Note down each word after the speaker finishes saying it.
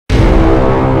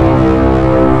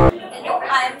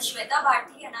am Sweta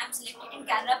Bharti and I am selected in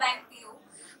Canara Bank PO.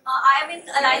 I am in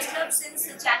Alliance Club since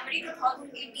January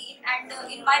 2018 and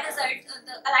in my result,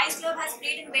 the Alliance Club has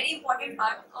played a very important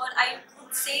part, or I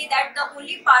would say that the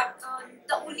only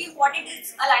important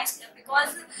is Alliance Club,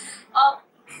 because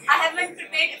I haven't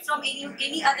prepared from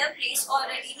any other place or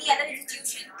any other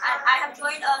institution, and I have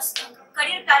joined a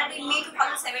career planner in May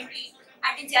 2017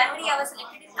 and in January I was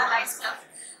selected in Alliance Club.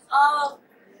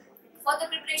 For the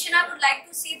preparation, I would like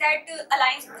to say that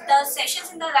the sessions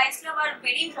in the Alliance Club are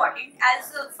very important, as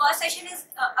first session is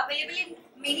available in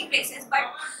many places,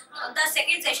 but the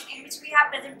second session, in which we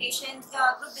have presentations,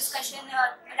 group discussion,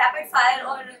 rapid fire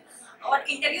or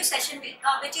interview session, which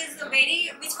was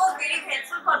very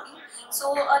helpful for me.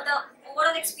 So the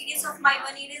overall experience of my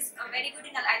 1 year is very good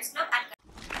in Alliance Club. And